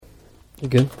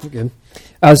Good.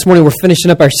 This morning we're finishing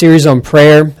up our series on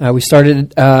prayer. We started,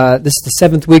 this is the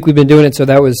 7th week we've been doing it, so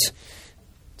that was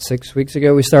 6 weeks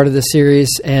ago we started this series.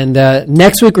 And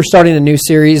next week we're starting a new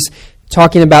series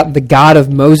talking about the God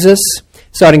of Moses.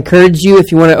 So I'd encourage you,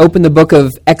 if you want to open the book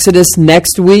of Exodus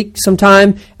next week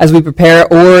sometime as we prepare,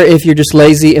 or if you're just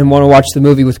lazy and want to watch the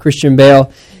movie with Christian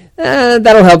Bale,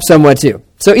 that'll help somewhat too.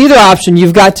 So either option,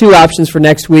 you've got two options for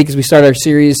next week as we start our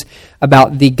series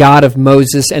about the God of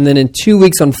Moses. And then in 2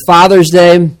 weeks on Father's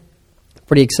Day,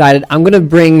 pretty excited, I'm going to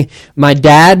bring my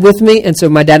dad with me. And so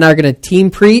my dad and I are going to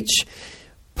team preach,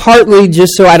 partly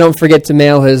just so I don't forget to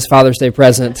mail his Father's Day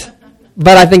present.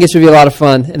 But I think it should be a lot of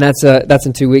fun, and that's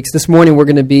in 2 weeks. This morning we're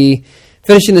going to be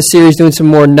finishing the series, doing some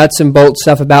more nuts and bolts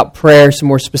stuff about prayer, some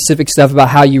more specific stuff about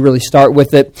how you really start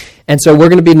with it. And so we're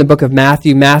going to be in the book of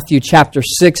Matthew chapter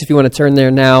 6. If you want to turn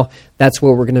there now, that's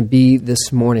where we're going to be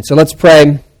this morning. So let's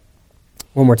pray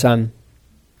one more time.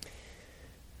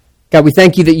 God, we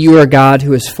thank you that you are a God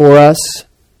who is for us,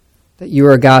 that you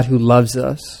are a God who loves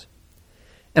us.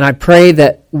 And I pray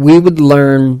that we would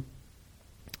learn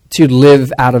to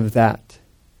live out of that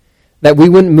we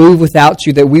wouldn't move without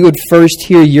you, that we would first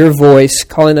hear your voice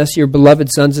calling us your beloved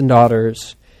sons and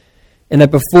daughters, and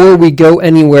that before we go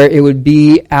anywhere, it would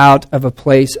be out of a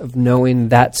place of knowing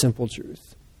that simple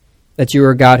truth, that you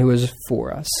are a God who is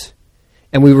for us.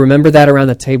 And we remember that around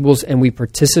the tables, and we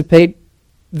participate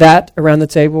that around the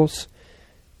tables,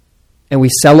 and we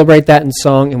celebrate that in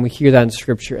song, and we hear that in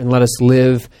Scripture, and let us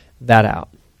live that out.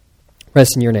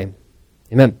 Rest in your name.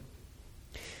 Amen.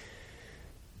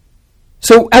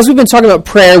 So as we've been talking about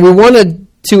prayer, we wanted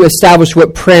to establish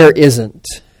what prayer isn't.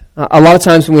 A lot of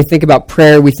times when we think about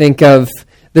prayer, we think of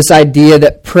this idea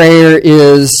that prayer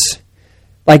is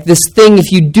like this thing,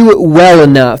 if you do it well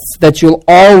enough, that you'll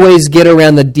always get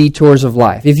around the detours of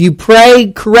life. If you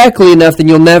pray correctly enough, then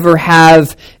you'll never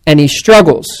have any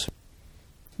struggles.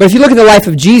 But if you look at the life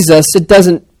of Jesus, it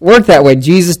doesn't work that way.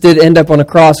 Jesus did end up on a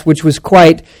cross, which was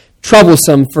quite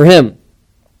troublesome for him.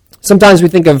 Sometimes we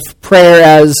think of prayer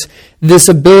as this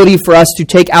ability for us to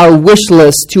take our wish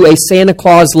list to a Santa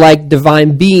Claus-like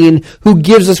divine being who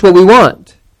gives us what we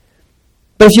want.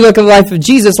 But if you look at the life of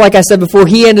Jesus, like I said before,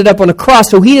 he ended up on a cross,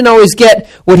 so he didn't always get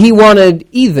what he wanted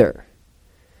either.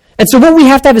 And so what we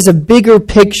have to have is a bigger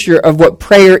picture of what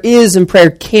prayer is and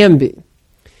prayer can be.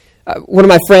 One of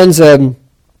my friends, a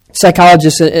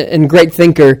psychologist and great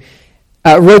thinker,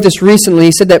 wrote this recently.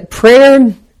 He said that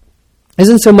prayer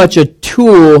isn't so much a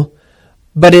tool,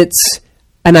 but it's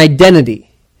an identity.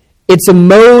 It's a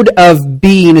mode of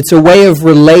being. It's a way of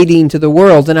relating to the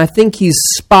world. And I think he's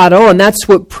spot on. That's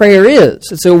what prayer is.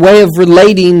 It's a way of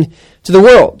relating to the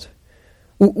world.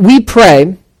 We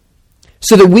pray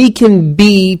so that we can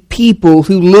be people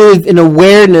who live in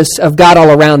awareness of God all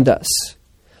around us.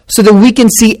 So that we can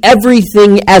see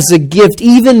everything as a gift.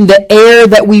 Even the air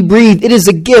that we breathe, it is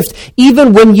a gift.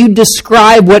 Even when you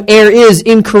describe what air is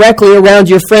incorrectly around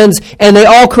your friends and they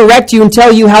all correct you and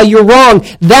tell you how you're wrong,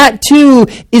 that too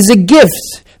is a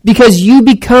gift because you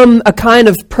become a kind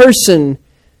of person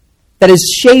that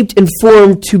is shaped and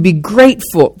formed to be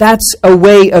grateful. That's a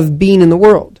way of being in the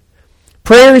world.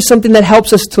 Prayer is something that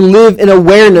helps us to live in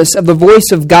awareness of the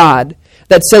voice of God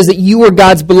that says that you are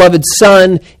God's beloved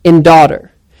son and daughter.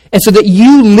 And so that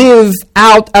you live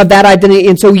out of that identity.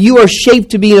 And so you are shaped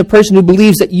to be a person who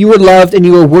believes that you are loved and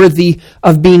you are worthy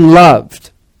of being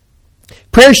loved.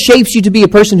 Prayer shapes you to be a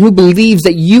person who believes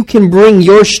that you can bring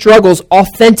your struggles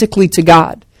authentically to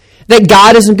God. That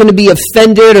God isn't going to be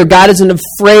offended or God isn't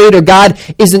afraid or God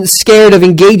isn't scared of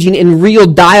engaging in real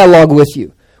dialogue with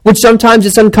you. Which sometimes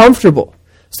it's uncomfortable.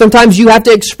 Sometimes you have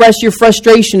to express your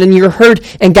frustration and your hurt,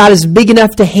 and God is big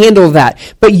enough to handle that.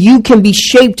 But you can be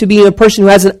shaped to be a person who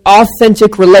has an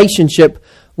authentic relationship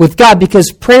with God because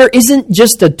prayer isn't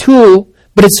just a tool,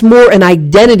 but it's more an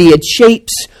identity. It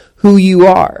shapes who you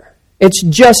are. It's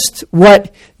just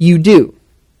what you do.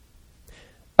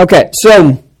 Okay,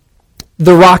 so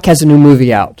The Rock has a new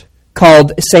movie out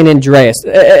called San Andreas.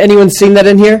 Anyone seen that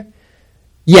in here?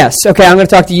 Yes. Okay, I'm going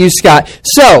to talk to you, Scott.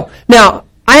 So, now,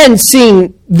 I hadn't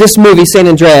seen this movie, San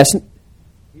Andreas.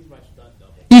 He's my stunt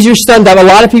double. He's your stunt double. A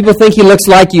lot of people think he looks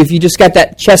like you if you just got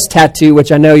that chest tattoo,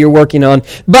 which I know you're working on.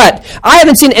 But I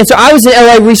haven't seen it. And so I was in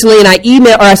LA recently, and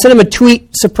I sent him a tweet.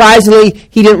 Surprisingly,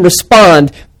 he didn't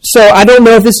respond. So I don't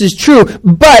know if this is true.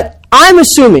 But I'm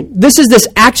assuming this is this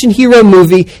action hero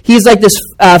movie. He's like this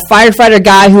firefighter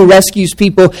guy who rescues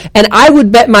people. And I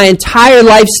would bet my entire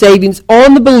life savings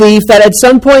on the belief that at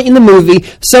some point in the movie,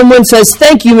 someone says,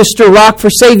 "Thank you, Mr. Rock, for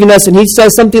saving us." And he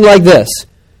says something like this: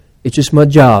 "It's just my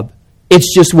job.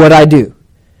 It's just what I do."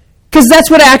 Because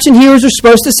that's what action heroes are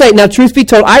supposed to say. Now, truth be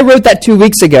told, I wrote that 2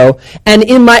 weeks ago, and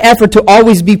in my effort to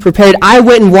always be prepared, I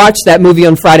went and watched that movie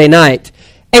on Friday night.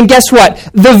 And guess what?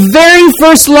 The very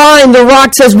first line The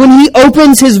Rock says, when he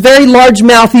opens his very large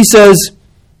mouth, he says,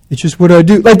 "It's just what I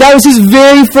do." Like, that was his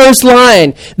very first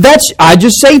line. I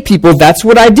just say, people, that's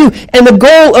what I do. And the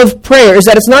goal of prayer is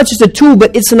that it's not just a tool,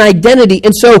 but it's an identity.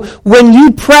 And so when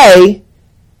you pray,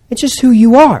 it's just who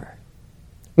you are.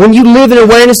 When you live in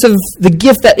awareness of the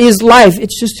gift that is life,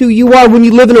 it's just who you are. When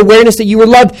you live in awareness that you were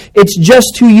loved, it's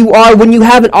just who you are. When you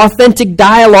have an authentic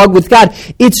dialogue with God,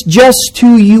 it's just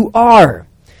who you are.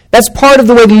 That's part of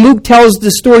the way Luke tells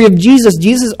the story of Jesus.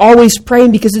 Jesus is always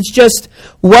praying because it's just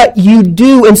what you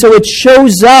do. And so it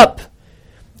shows up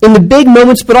in the big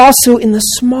moments, but also in the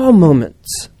small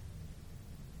moments.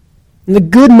 In the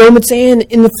good moments and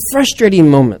in the frustrating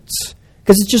moments.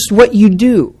 Because it's just what you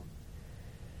do.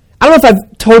 I don't know if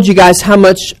I've told you guys how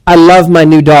much I love my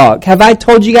new dog. Have I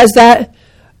told you guys that?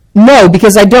 No,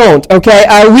 because I don't, okay?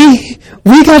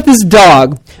 We got this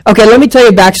dog. Okay, let me tell you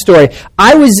a backstory.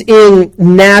 I was in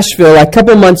Nashville a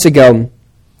couple months ago,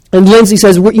 and Lindsay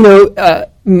says,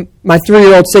 my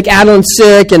 3-year-old's sick, Adeline's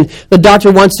sick, and the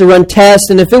doctor wants to run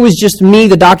tests. And if it was just me,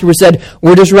 the doctor would have said,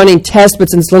 we're just running tests, but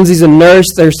since Lindsay's a nurse,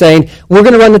 they're saying, we're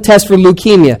going to run the test for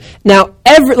leukemia. Now,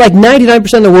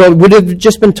 99% of the world would have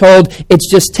just been told,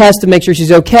 it's just tests to make sure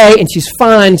she's okay, and she's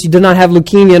fine, she did not have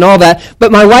leukemia and all that.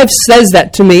 But my wife says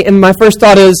that to me, and my first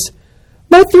thought is,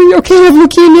 my 3-year-old can't have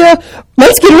leukemia.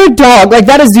 Let's get her a dog. Like,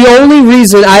 that is the only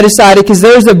reason I decided, because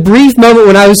there was a brief moment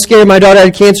when I was scared my daughter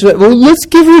had cancer. Well, let's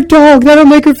give her a dog. That'll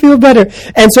make her feel better.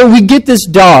 And so we get this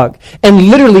dog. And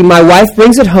literally, my wife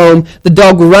brings it home. The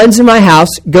dog runs in my house,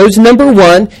 goes number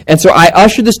 1. And so I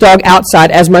usher this dog outside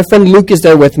as my friend Luke is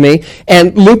there with me.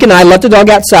 And Luke and I let the dog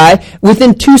outside.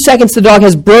 Within 2 seconds, the dog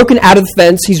has broken out of the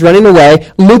fence. He's running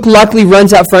away. Luke luckily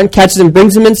runs out front, catches him,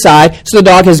 brings him inside. So the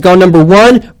dog has gone number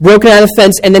 1, broken out of the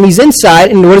fence, and then he's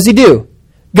inside. And what does he do?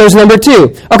 Goes number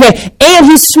 2. Okay, and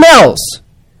he smells.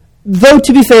 Though,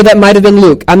 to be fair, that might have been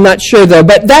Luke. I'm not sure, though.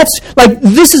 But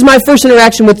this is my first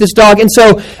interaction with this dog. And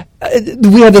so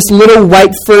we have this little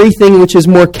white furry thing, which is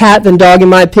more cat than dog, in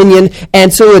my opinion.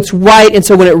 And so it's white. And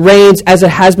so when it rains, as it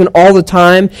has been all the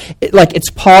time, its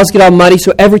paws get all muddy.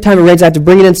 So every time it rains, I have to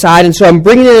bring it inside. And so I'm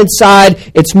bringing it inside.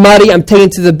 It's muddy. I'm taking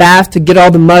it to the bath to get all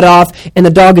the mud off. And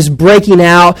the dog is breaking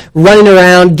out, running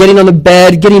around, getting on the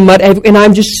bed, getting mud. And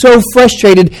I'm just so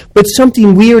frustrated. But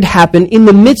something weird happened. In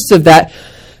the midst of that,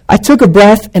 I took a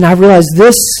breath and I realized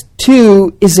this,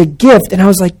 too, is a gift. And I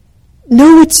was like,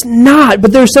 no, it's not.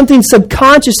 But there was something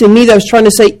subconscious in me that was trying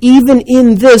to say, even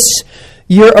in this,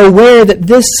 you're aware that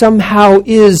this somehow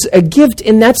is a gift.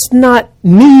 And that's not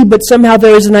me, but somehow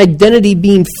there is an identity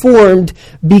being formed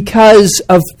because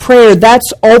of prayer.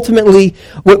 That's ultimately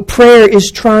what prayer is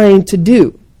trying to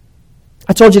do.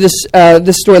 I told you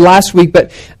this story last week,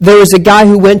 but there was a guy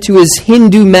who went to his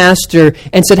Hindu master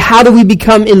and said, how do we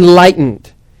become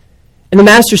enlightened? And the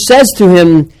master says to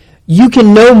him, you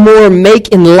can no more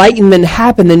make enlightenment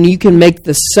happen than you can make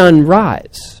the sun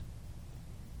rise.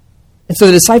 And so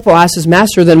the disciple asks his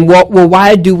master then, well,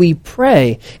 why do we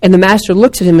pray? And the master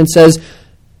looks at him and says,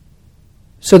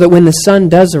 so that when the sun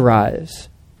does arise,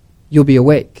 you'll be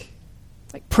awake.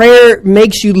 Like, prayer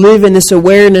makes you live in this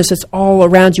awareness that's all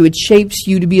around you. It shapes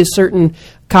you to be a certain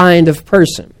kind of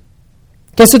person.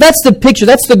 Okay, so that's the picture,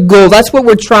 that's the goal, that's what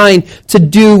we're trying to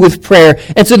do with prayer.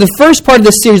 And so the first part of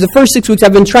this series, the first 6 weeks,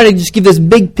 I've been trying to just give this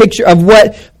big picture of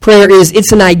what prayer is.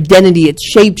 It's an identity, it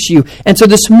shapes you. And so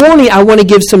this morning, I want to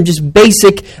give some just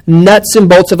basic nuts and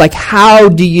bolts of like, how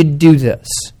do you do this?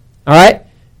 All right?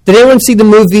 Did anyone see the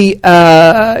movie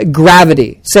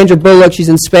Gravity? Sandra Bullock, she's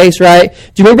in space, right?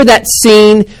 Do you remember that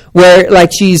scene where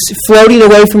like she's floating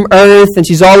away from Earth and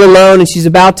she's all alone and she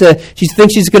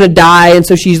thinks she's going to die, and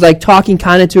so she's like talking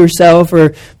kind of to herself,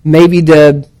 or maybe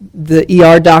the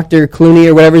ER doctor Clooney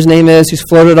or whatever his name is, who's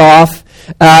floated off,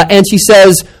 and she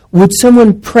says, would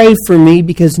someone pray for me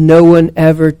because no one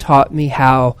ever taught me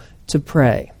how to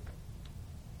pray?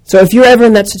 So if you're ever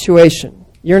in that situation,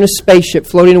 you're in a spaceship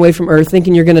floating away from Earth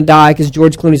thinking you're going to die because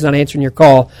George Clooney's not answering your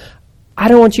call, I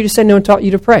don't want you to say no one taught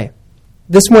you to pray.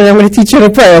 This morning I'm going to teach you how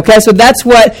to pray, okay? So that's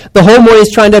what the whole morning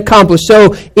is trying to accomplish.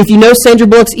 So if you know Sandra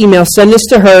Bullock's email, send this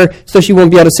to her so she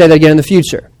won't be able to say that again in the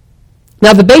future.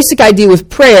 Now the basic idea with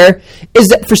prayer is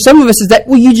that for some of us is that,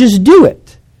 well, you just do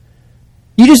it.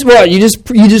 You just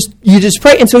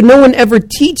pray. And so no one ever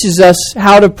teaches us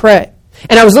how to pray.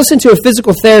 And I was listening to a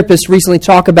physical therapist recently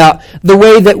talk about the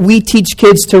way that we teach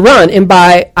kids to run. And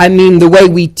I mean the way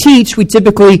we teach, we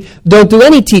typically don't do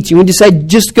any teaching. We just say,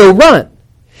 just go run.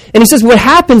 And he says what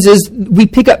happens is we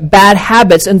pick up bad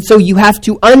habits, and so you have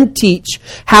to unteach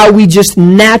how we just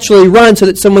naturally run so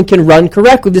that someone can run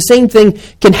correctly. The same thing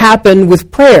can happen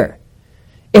with prayer.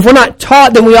 If we're not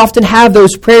taught, then we often have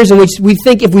those prayers in which we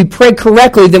think if we pray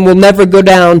correctly, then we'll never go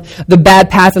down the bad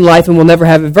path in life and we'll never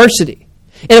have adversity.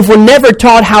 And if we're never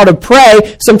taught how to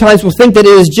pray, sometimes we'll think that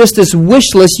it is just this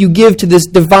wish list you give to this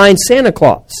divine Santa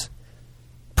Claus.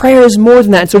 Prayer is more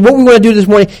than that. So what we want to do this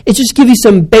morning is just give you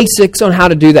some basics on how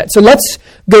to do that. So let's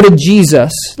go to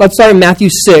Jesus. Let's start in Matthew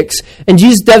 6. And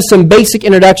Jesus does some basic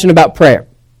introduction about prayer.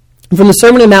 From the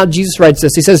Sermon on the Mount, Jesus writes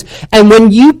this. He says, "And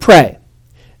when you pray,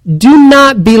 do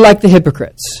not be like the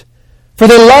hypocrites, for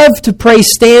they love to pray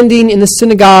standing in the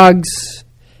synagogues,"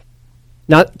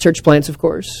 not church plants, of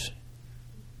course,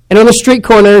 "and on the street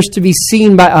corners to be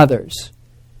seen by others.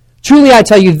 Truly, I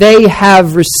tell you, they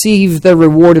have received their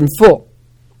reward in full.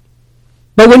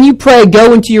 But when you pray,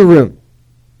 go into your room,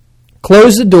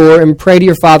 close the door, and pray to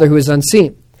your Father who is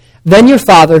unseen. Then your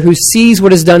Father, who sees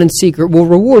what is done in secret, will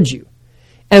reward you.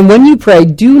 And when you pray,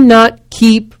 do not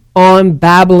keep on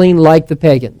babbling like the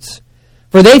pagans,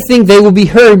 for they think they will be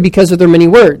heard because of their many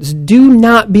words. Do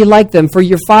not be like them, for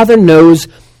your Father knows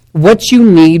what you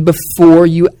need before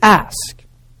you ask."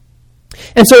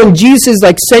 And so in Jesus'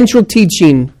 central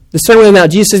teaching, the Sermon on the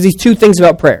Mount, Jesus says these two things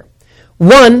about prayer.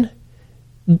 One,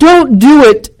 don't do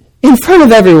it in front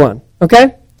of everyone,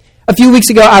 okay? A few weeks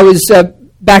ago, I was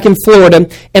back in Florida,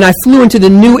 and I flew into the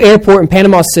new airport in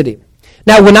Panama City.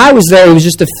 Now, when I was there, it was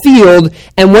just a field,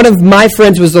 and one of my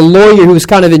friends was a lawyer who was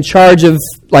kind of in charge of,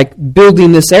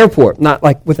 building this airport. Not,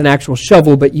 with an actual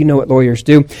shovel, but you know what lawyers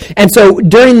do. And so,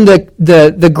 during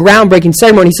the groundbreaking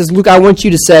ceremony, he says, "Luke, I want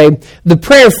you to say the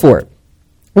prayer for it,"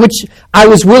 which I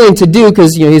was willing to do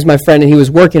because, he's my friend and he was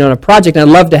working on a project, and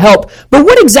I'd love to help. But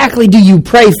what exactly do you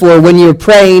pray for when you're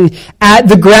praying at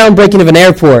the groundbreaking of an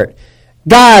airport?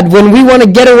 "God, when we want to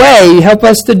get away, help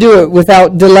us to do it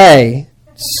without delay.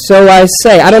 So I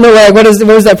say." I don't know, what is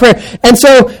that prayer? And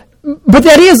so, but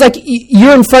the idea is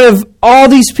you're in front of all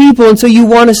these people, and so you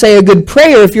want to say a good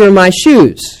prayer if you're in my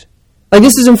shoes.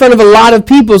 This is in front of a lot of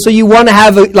people, so you want to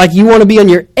have, you want to be on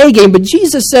your A game. But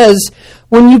Jesus says,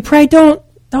 when you pray, don't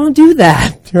do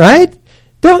that, right?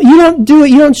 You don't do it.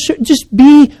 You don't just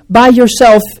be by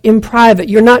yourself in private.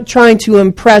 You're not trying to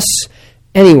impress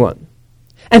anyone.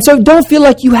 And so don't feel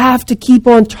like you have to keep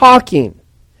on talking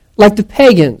like the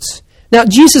pagans. Now,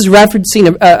 Jesus is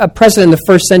referencing a precedent in the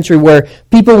first century where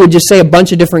people would just say a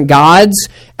bunch of different gods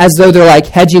as though they're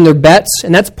hedging their bets.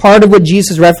 And that's part of what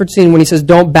Jesus is referencing when he says,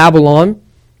 don't babble on.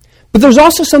 But there's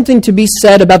also something to be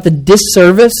said about the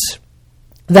disservice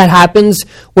that happens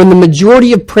when the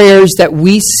majority of prayers that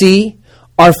we see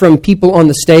are from people on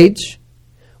the stage.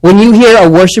 When you hear a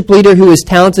worship leader who is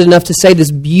talented enough to say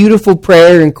this beautiful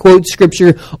prayer and quote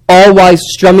scripture all while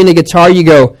strumming a guitar, you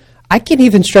go, I can't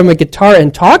even strum a guitar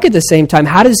and talk at the same time.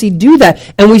 How does he do that?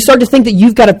 And we start to think that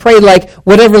you've got to pray like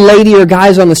whatever lady or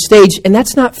guy's on the stage, and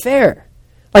that's not fair.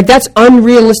 That's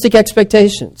unrealistic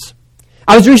expectations.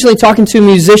 I was recently talking to a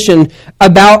musician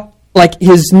about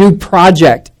his new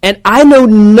project, and I know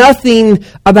nothing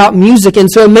about music,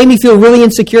 and so it made me feel really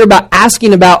insecure about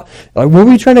asking about what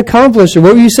were you trying to accomplish, or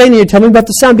what were you saying here? Tell me about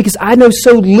the sound, because I know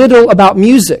so little about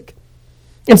music.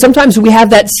 And sometimes we have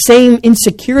that same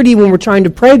insecurity when we're trying to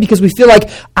pray because we feel like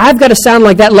I've got to sound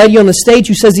like that lady on the stage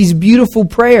who says these beautiful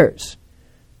prayers.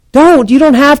 You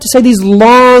don't have to say these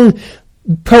long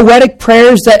poetic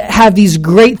prayers that have these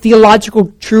great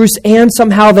theological truths and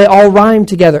somehow they all rhyme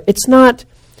together. It's not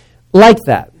like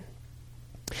that.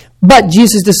 But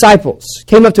Jesus' disciples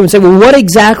came up to him and said, well, what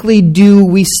exactly do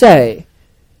we say?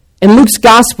 In Luke's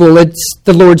gospel, it's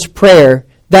the Lord's Prayer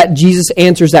that Jesus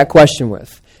answers that question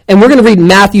with. And we're going to read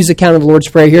Matthew's account of the Lord's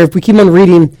Prayer here. If we keep on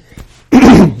reading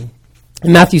in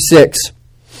Matthew 6,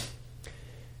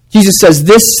 Jesus says,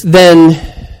 this then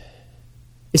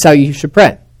is how you should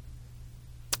pray.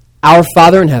 Our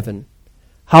Father in heaven,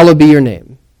 hallowed be your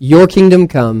name. Your kingdom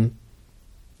come,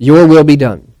 your will be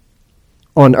done,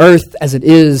 on earth as it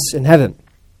is in heaven.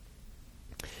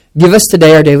 Give us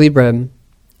today our daily bread,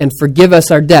 and forgive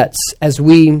us our debts as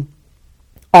we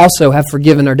also have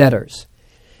forgiven our debtors.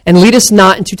 And lead us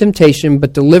not into temptation,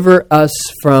 but deliver us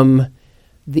from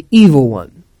the evil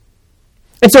one.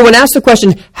 And so when asked the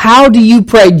question, how do you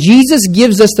pray? Jesus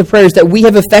gives us the prayers that we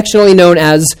have affectionately known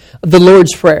as the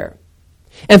Lord's Prayer.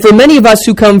 And for many of us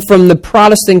who come from the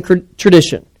Protestant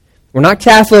tradition, we're not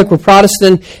Catholic, we're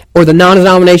Protestant, or the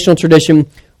non-denominational tradition,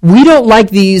 we don't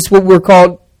like these, what we're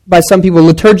called by some people,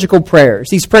 liturgical prayers.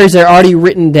 These prayers that are already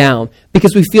written down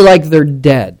because we feel like they're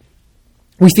dead.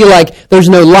 We feel like there's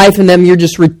no life in them. You're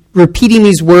just repeating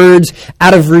these words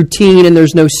out of routine and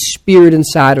there's no spirit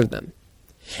inside of them.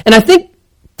 And I think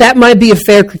that might be a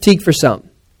fair critique for some.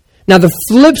 Now, the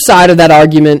flip side of that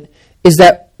argument is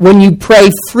that when you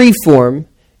pray free form,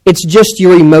 it's just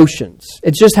your emotions.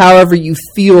 It's just however you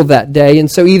feel that day. And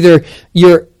so either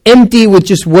you're empty with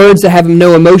just words that have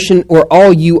no emotion, or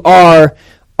all you are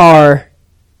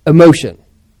emotion.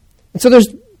 And so there's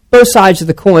both sides of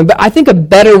the coin. But I think a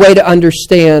better way to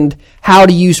understand how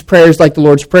to use prayers like the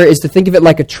Lord's Prayer is to think of it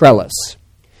like a trellis.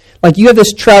 Like you have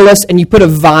this trellis and you put a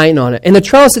vine on it. And the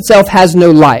trellis itself has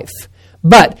no life.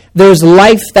 But there's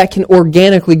life that can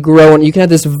organically grow on it. You can have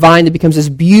this vine that becomes this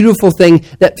beautiful thing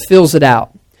that fills it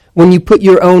out when you put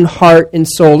your own heart and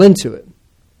soul into it.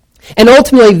 And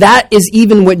ultimately, that is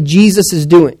even what Jesus is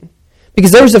doing.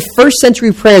 Because there was a first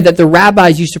century prayer that the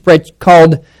rabbis used to pray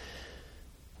called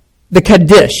the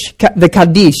Kaddish,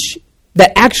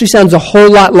 that actually sounds a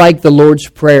whole lot like the Lord's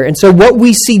Prayer. And so what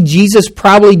we see Jesus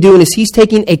probably doing is he's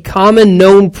taking a common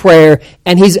known prayer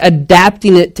and he's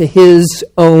adapting it to his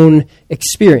own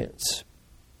experience.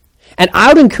 And I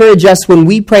would encourage us when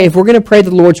we pray, if we're going to pray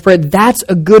the Lord's Prayer, that's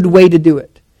a good way to do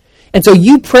it. And so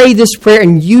you pray this prayer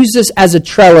and use this as a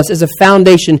trellis, as a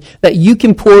foundation that you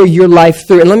can pour your life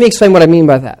through. And let me explain what I mean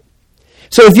by that.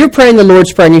 So if you're praying the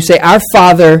Lord's Prayer and you say, Our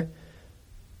Father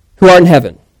who art in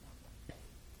heaven,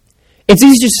 it's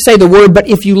easy just to say the word, but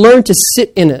if you learn to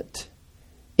sit in it,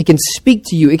 it can speak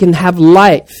to you. It can have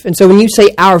life. And so when you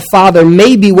say Our Father,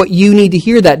 maybe what you need to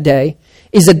hear that day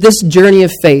is that this journey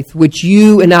of faith, which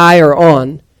you and I are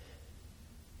on,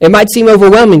 it might seem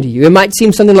overwhelming to you. It might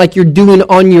seem something like you're doing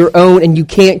on your own and you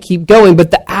can't keep going.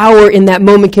 But the hour in that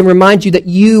moment can remind you that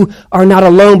you are not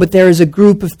alone, but there is a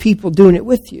group of people doing it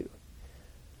with you.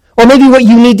 Or maybe what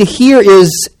you need to hear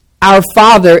is Our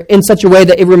Father in such a way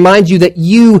that it reminds you that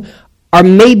you are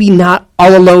maybe not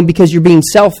all alone because you're being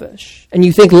selfish. And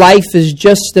you think life is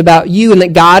just about you and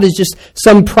that God is just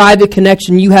some private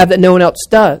connection you have that no one else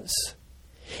does.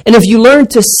 And if you learn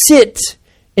to sit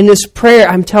in this prayer,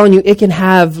 I'm telling you, it can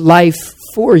have life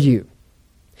for you.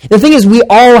 The thing is, we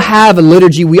all have a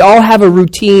liturgy. We all have a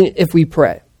routine if we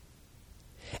pray.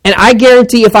 And I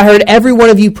guarantee if I heard every one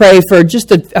of you pray for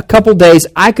just a couple days,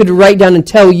 I could write down and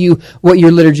tell you what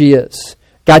your liturgy is.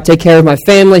 God, take care of my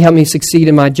family, help me succeed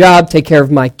in my job, take care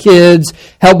of my kids,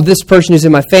 help this person who's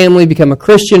in my family become a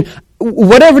Christian.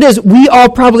 Whatever it is, we all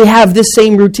probably have this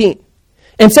same routine.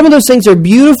 And some of those things are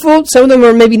beautiful, some of them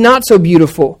are maybe not so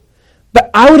beautiful. But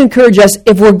I would encourage us,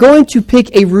 if we're going to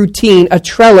pick a routine, a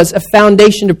trellis, a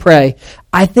foundation to pray,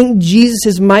 I think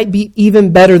Jesus's might be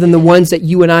even better than the ones that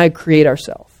you and I create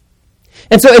ourselves.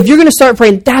 And so if you're going to start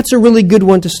praying, that's a really good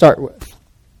one to start with.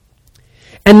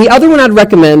 And the other one I'd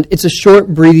recommend, it's a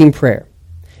short breathing prayer.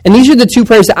 And these are the two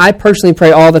prayers that I personally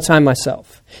pray all the time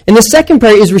myself. And the second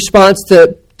prayer is response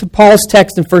to Paul's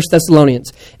text in 1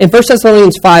 Thessalonians. In 1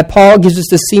 Thessalonians 5, Paul gives us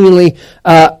this seemingly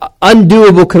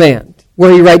undoable command,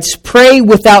 where he writes, Pray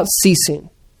without ceasing.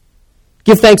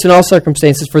 Give thanks in all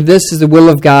circumstances, for this is the will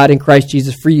of God in Christ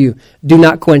Jesus for you. Do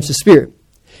not quench the Spirit.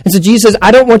 And so Jesus says,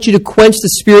 I don't want you to quench the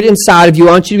Spirit inside of you.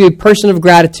 I want you to be a person of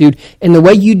gratitude. And the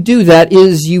way you do that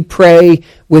is you pray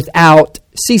without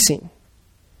ceasing,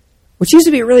 which used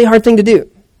to be a really hard thing to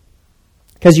do.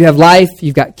 Because you have life,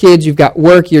 you've got kids, you've got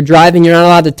work, you're driving, you're not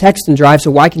allowed to text and drive, so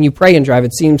why can you pray and drive?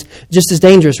 It seems just as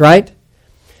dangerous, right?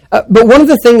 But one of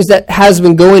the things that has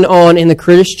been going on in the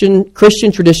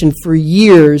Christian tradition for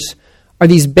years are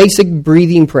these basic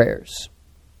breathing prayers.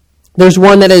 There's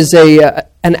one that is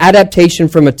an adaptation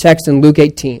from a text in Luke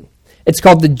 18. It's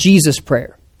called the Jesus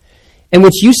Prayer, in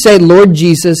which you say, Lord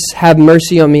Jesus, have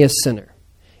mercy on me, a sinner.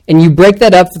 And you break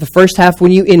that up for the first half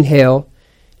when you inhale,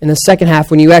 and the second half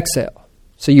when you exhale.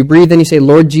 So you breathe and you say,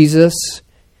 Lord Jesus,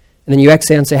 and then you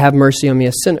exhale and say, have mercy on me,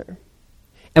 a sinner.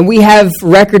 And we have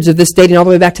records of this dating all the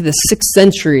way back to the 6th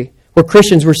century, where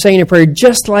Christians were saying a prayer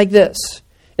just like this.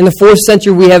 In the 4th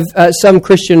century, we have some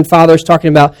Christian fathers talking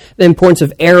about the importance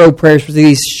of arrow prayers, for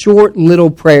these short little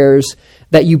prayers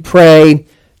that you pray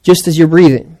just as you're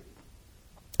breathing.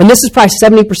 And this is probably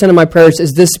 70% of my prayers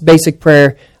is this basic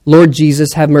prayer, Lord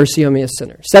Jesus, have mercy on me, a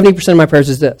sinner. 70% of my prayers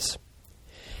is this.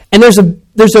 And there's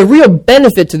a real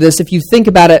benefit to this if you think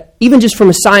about it, even just from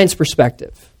a science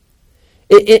perspective.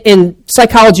 In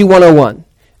Psychology 101,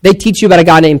 they teach you about a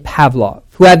guy named Pavlov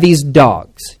who had these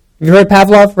dogs. Have you heard of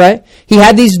Pavlov, right? He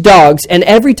had these dogs, and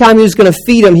every time he was going to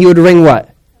feed them, he would ring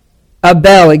what? A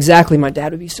bell, exactly. My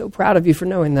dad would be so proud of you for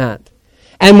knowing that.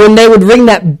 And when they would ring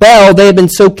that bell, they had been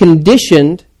so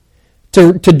conditioned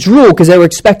to drool because they were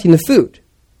expecting the food.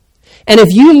 And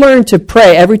if you learn to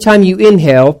pray every time you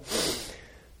inhale,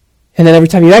 and then every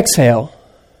time you exhale,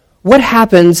 what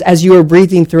happens as you are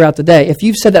breathing throughout the day? If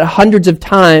you've said that hundreds of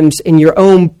times in your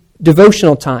own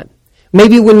devotional time,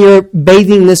 maybe when you're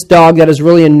bathing this dog that is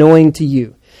really annoying to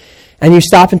you, and you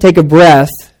stop and take a breath,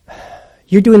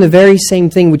 you're doing the very same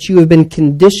thing which you have been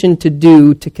conditioned to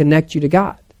do to connect you to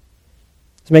God.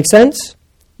 Does that make sense?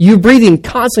 You're breathing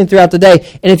constantly throughout the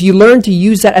day, and if you learn to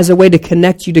use that as a way to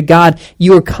connect you to God,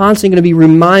 you are constantly going to be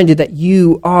reminded that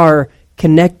you are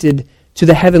connected to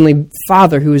the Heavenly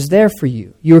Father who is there for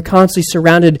you. You are constantly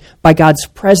surrounded by God's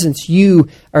presence. You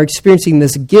are experiencing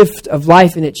this gift of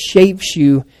life, and it shapes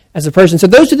you as a person. So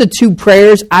those are the two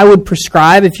prayers I would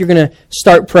prescribe if you're going to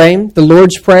start praying. The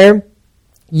Lord's Prayer,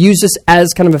 use this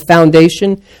as kind of a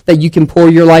foundation that you can pour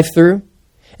your life through.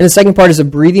 And the second part is a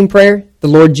breathing prayer, the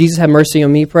Lord Jesus have mercy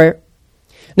on me prayer.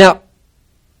 Now,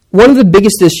 one of the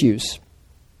biggest issues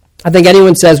I think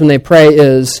anyone says when they pray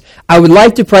is, I would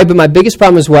like to pray, but my biggest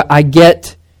problem is what? I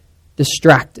get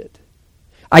distracted.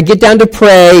 I get down to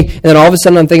pray, and then all of a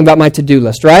sudden I'm thinking about my to-do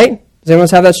list, right? Does anyone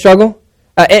else have that struggle?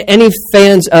 Any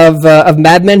fans of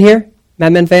Mad Men here?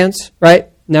 Mad Men fans, right?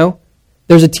 No?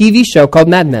 There's a TV show called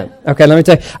Mad Men. Okay, let me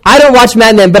tell you. I don't watch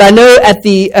Mad Men, but I know at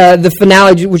the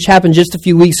finale, which happened just a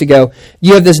few weeks ago,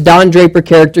 you have this Don Draper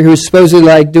character who is supposedly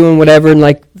like doing whatever and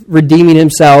like redeeming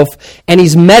himself, and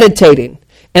he's meditating.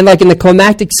 And like in the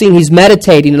climactic scene, he's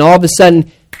meditating, and all of a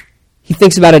sudden, he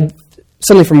thinks about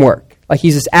something from work. Like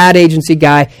he's this ad agency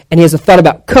guy, and he has a thought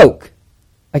about Coke.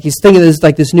 Like he's thinking of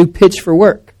this new pitch for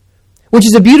work, which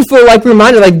is a beautiful like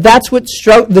reminder. Like that's what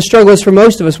the struggle is for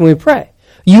most of us when we pray.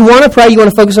 You want to pray, you want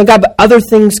to focus on God, but other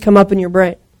things come up in your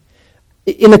brain.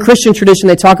 In the Christian tradition,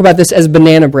 they talk about this as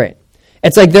banana brain.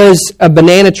 It's like there's a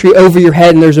banana tree over your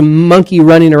head, and there's a monkey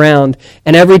running around,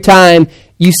 and every time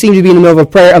you seem to be in the middle of a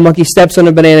prayer, a monkey steps on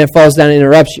a banana and falls down and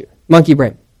interrupts you. Monkey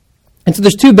brain. And so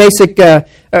there's two basic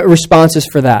responses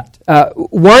for that.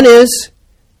 One is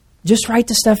just write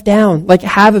the stuff down. Like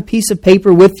have a piece of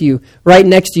paper with you right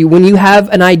next to you. When you have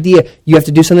an idea, you have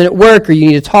to do something at work, or you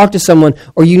need to talk to someone,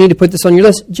 or you need to put this on your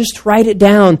list, just write it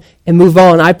down and move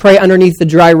on. I pray underneath the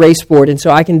dry erase board, and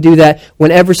so I can do that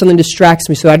whenever something distracts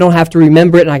me, so I don't have to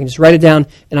remember it, and I can just write it down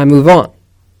and I move on.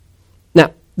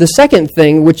 Now, the second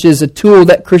thing, which is a tool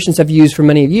that Christians have used for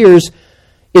many years,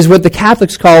 is what the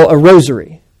Catholics call a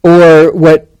rosary, or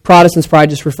what Protestants probably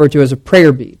just refer to as a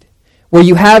prayer bead, where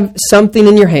you have something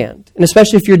in your hand, and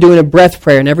especially if you're doing a breath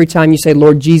prayer, and every time you say,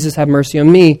 Lord Jesus, have mercy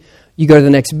on me, you go to the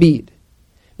next bead.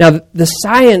 Now, the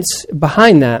science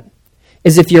behind that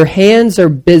is if your hands are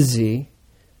busy,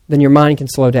 then your mind can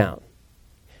slow down.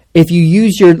 If you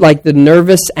use the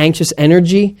nervous, anxious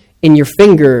energy in your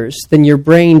fingers, then your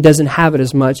brain doesn't have it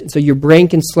as much, and so your brain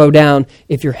can slow down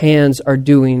if your hands are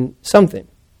doing something.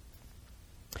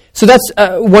 So that's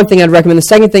one thing I'd recommend. The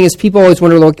second thing is people always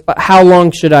wonder, how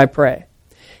long should I pray?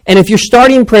 And if you're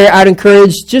starting prayer, I'd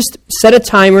encourage just set a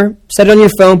timer, set it on your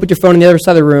phone, put your phone on the other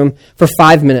side of the room for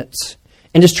 5 minutes.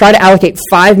 And just try to allocate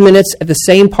 5 minutes at the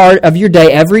same part of your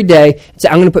day every day. Say,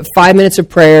 I'm going to put 5 minutes of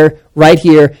prayer right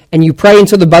here. And you pray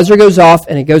until the buzzer goes off,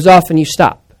 and it goes off, and you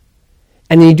stop.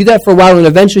 And then you do that for a while, and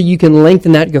eventually you can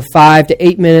lengthen that, go 5 to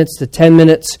 8 minutes to 10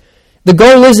 minutes. The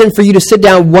goal isn't for you to sit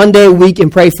down one day a week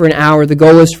and pray for an hour. The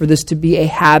goal is for this to be a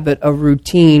habit, a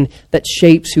routine that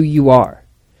shapes who you are.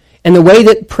 And the way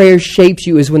that prayer shapes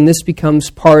you is when this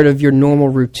becomes part of your normal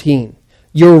routine.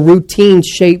 Your routine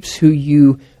shapes who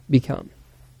you become.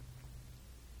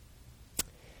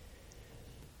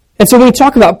 And so when we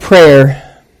talk about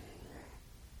prayer,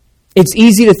 it's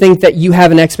easy to think that you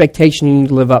have an expectation you need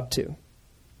to live up to.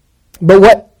 But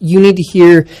what you need to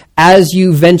hear as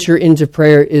you venture into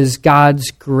prayer is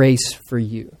God's grace for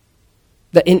you.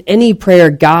 That in any prayer,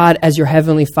 God, as your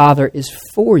Heavenly Father, is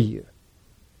for you.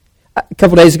 A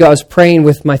couple days ago, I was praying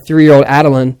with my 3-year-old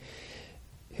Adeline,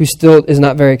 who still is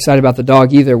not very excited about the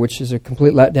dog either, which is a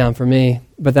complete letdown for me,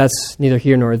 but that's neither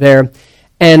here nor there.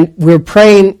 And we're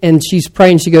praying, and she's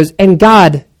praying, she goes, and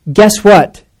God, guess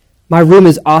what? My room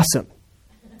is awesome.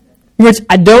 Which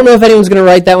I don't know if anyone's going to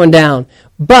write that one down,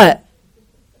 but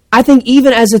I think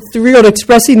even as a 3-year-old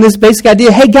expressing this basic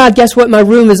idea, hey, God, guess what? My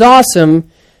room is awesome.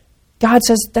 God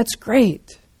says, that's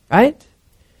great, right?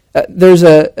 There's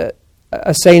a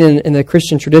saying in the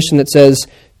Christian tradition that says,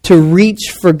 to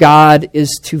reach for God is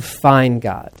to find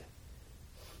God.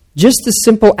 Just the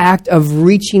simple act of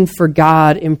reaching for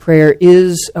God in prayer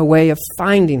is a way of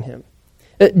finding Him.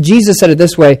 Jesus said it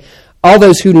this way, all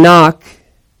those who knock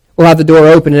will have the door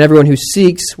open, and everyone who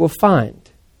seeks will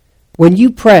find. When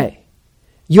you pray,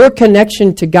 your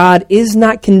connection to God is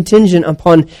not contingent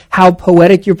upon how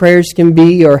poetic your prayers can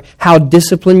be, or how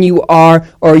disciplined you are,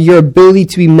 or your ability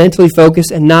to be mentally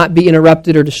focused and not be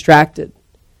interrupted or distracted.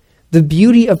 The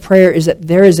beauty of prayer is that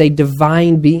there is a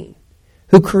divine being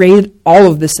who created all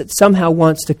of this that somehow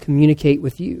wants to communicate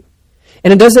with you.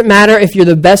 And it doesn't matter if you're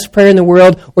the best prayer in the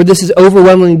world or this is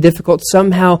overwhelmingly difficult.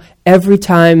 Somehow, every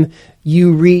time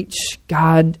you reach,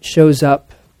 God shows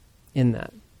up in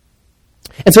that.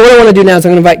 And so what I want to do now is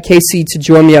I'm going to invite Casey to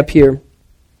join me up here.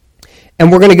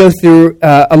 And we're going to go through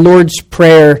a Lord's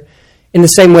Prayer in the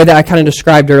same way that I kind of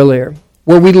described earlier,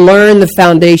 where we learn the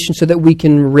foundation so that we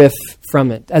can riff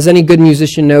from it. As any good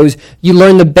musician knows, you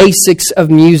learn the basics of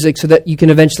music so that you can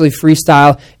eventually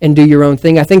freestyle and do your own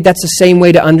thing. I think that's the same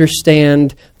way to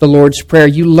understand the Lord's Prayer.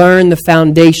 You learn the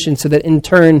foundation so that in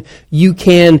turn you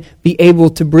can be able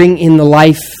to bring in the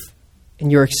life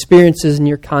and your experiences and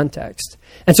your context.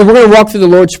 And so we're going to walk through the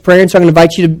Lord's Prayer, and so I'm going to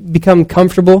invite you to become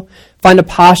comfortable. Find a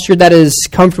posture that is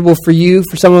comfortable for you.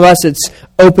 For some of us, it's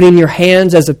opening your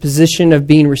hands as a position of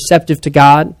being receptive to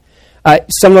God.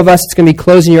 Some of us, it's going to be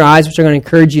closing your eyes, which I'm going to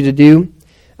encourage you to do.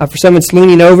 For some, it's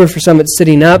leaning over. For some, it's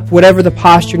sitting up. Whatever the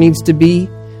posture needs to be,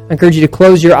 I encourage you to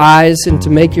close your eyes and to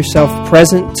make yourself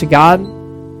present to God.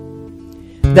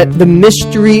 That the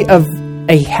mystery of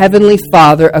a heavenly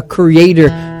Father, a creator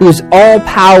who is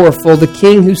all-powerful, the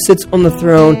king who sits on the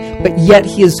throne, but yet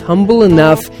he is humble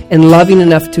enough and loving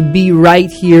enough to be right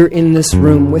here in this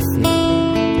room with you.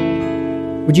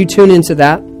 Would you tune into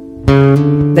that?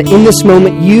 That in this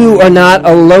moment you are not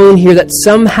alone here, that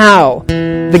somehow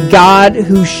the God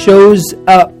who shows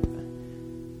up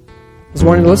is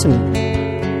wanting to listen to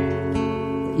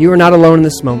you. You are not alone in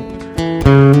this moment.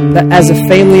 That as a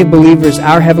family of believers,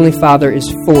 our Heavenly Father is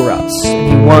for us,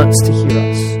 and He wants to hear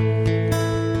us.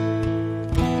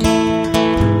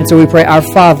 And so we pray, Our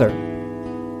Father.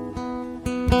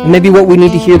 And maybe what we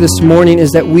need to hear this morning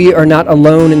is that we are not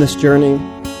alone in this journey.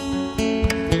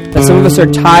 That some of us are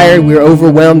tired, we're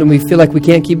overwhelmed, and we feel like we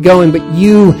can't keep going, but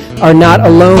you are not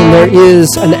alone. There is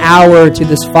an hour to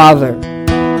this Father.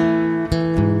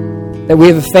 That we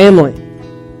have a family.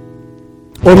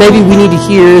 Or maybe we need to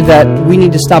hear that we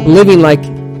need to stop living like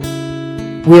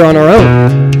we're on our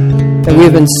own, that we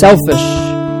have been selfish.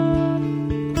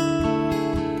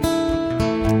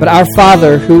 But our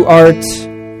Father who art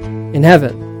in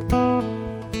heaven,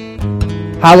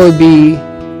 hallowed be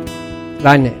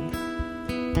thy name.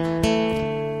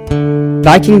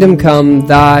 Thy kingdom come,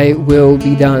 thy will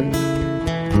be done.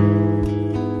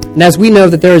 And as we know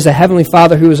that there is a Heavenly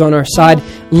Father who is on our side,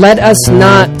 let us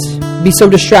not be so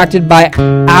distracted by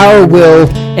our will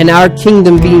and our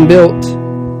kingdom being built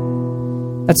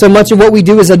that so much of what we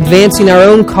do is advancing our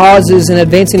own causes and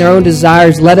advancing our own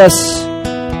desires. Let us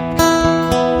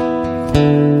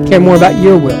care more about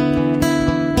your will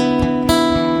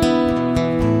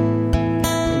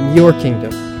and your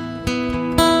kingdom.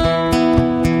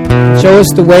 Show us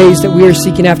the ways that we are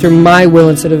seeking after my will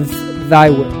instead of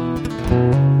thy will.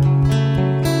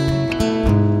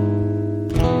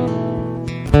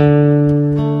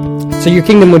 So your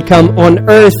kingdom would come on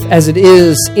earth as it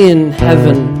is in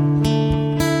heaven.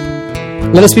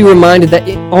 Let us be reminded that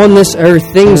on this earth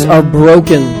things are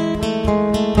broken.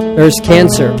 There's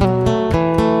cancer.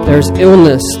 There's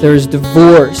illness. There's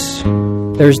divorce.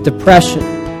 There's depression.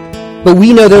 But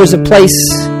we know there is a place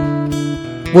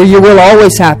where your will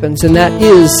always happens, and that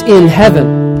is in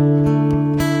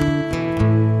heaven.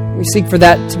 We seek for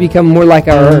that to become more like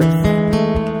our earth.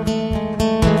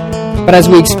 But as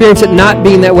we experience it not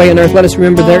being that way on earth, let us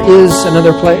remember there is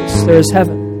another place. There is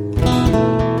heaven.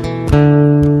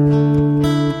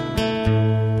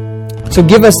 So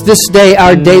give us this day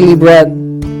our daily bread.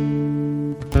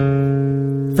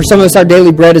 For some of us, our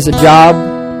daily bread is a job,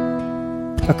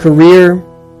 a career,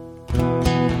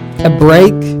 a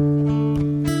break,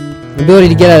 the ability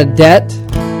to get out of debt,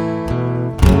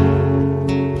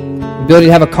 the ability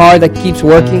to have a car that keeps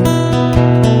working,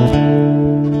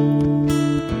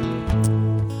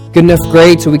 good enough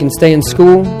grade so we can stay in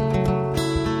school.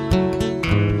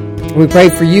 And we pray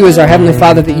for you as our Heavenly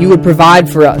Father that you would provide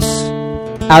for us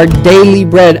our daily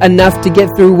bread, enough to get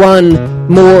through one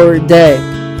more day.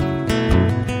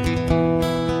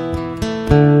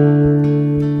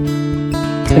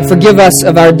 And forgive us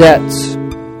of our debts.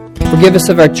 Forgive us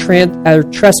of our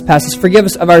trespasses. Forgive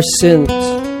us of our sins.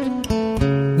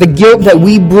 The guilt that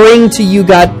we bring to you,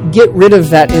 God, get rid of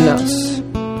that in us.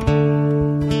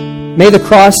 May the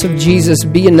cross of Jesus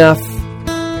be enough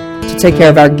to take care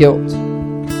of our guilt.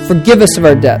 Forgive us of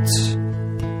our debts.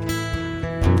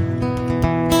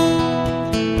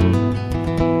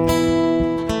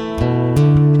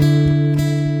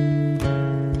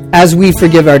 As we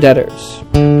forgive our debtors.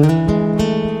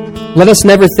 Let us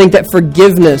never think that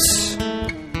forgiveness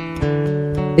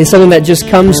is something that just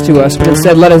comes to us, but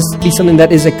instead let us be something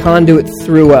that is a conduit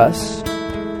through us.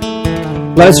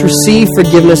 Let us receive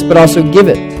forgiveness, but also give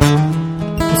it.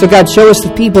 And so God, show us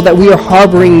the people that we are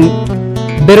harboring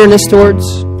bitterness towards,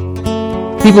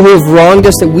 people who have wronged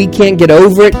us that we can't get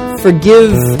over it.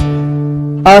 Forgive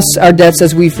us our debts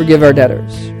as we forgive our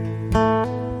debtors.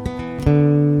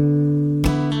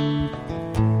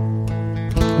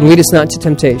 And lead us not to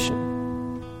temptation.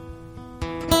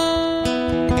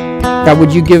 God,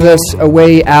 would you give us a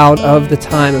way out of the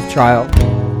time of trial?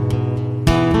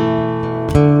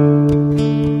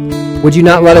 Would you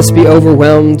not let us be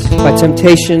overwhelmed by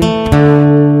temptation,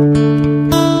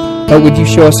 but would you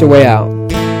show us a way out?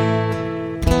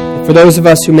 For those of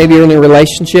us who maybe are in a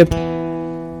relationship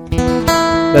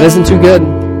that isn't too good,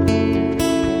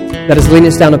 that is leading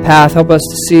us down a path, help us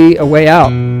to see a way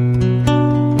out.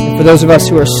 And for those of us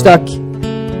who are stuck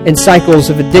in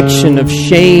cycles of addiction, of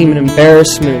shame and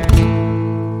embarrassment,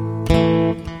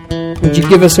 would you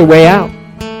give us a way out?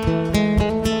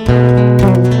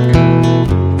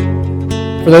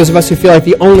 For those of us who feel like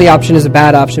the only option is a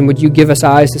bad option, would you give us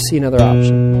eyes to see another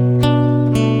option?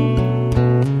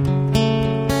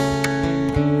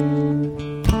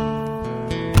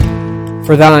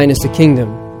 For thine is the kingdom,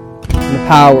 and the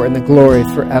power, and the glory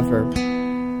forever.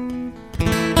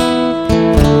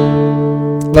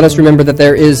 Let us remember that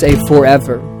there is a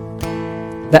forever.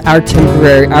 That our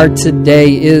temporary, our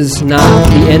today is not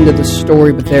the end of the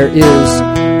story, but there is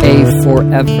a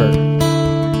forever.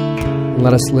 And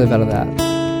let us live out of that.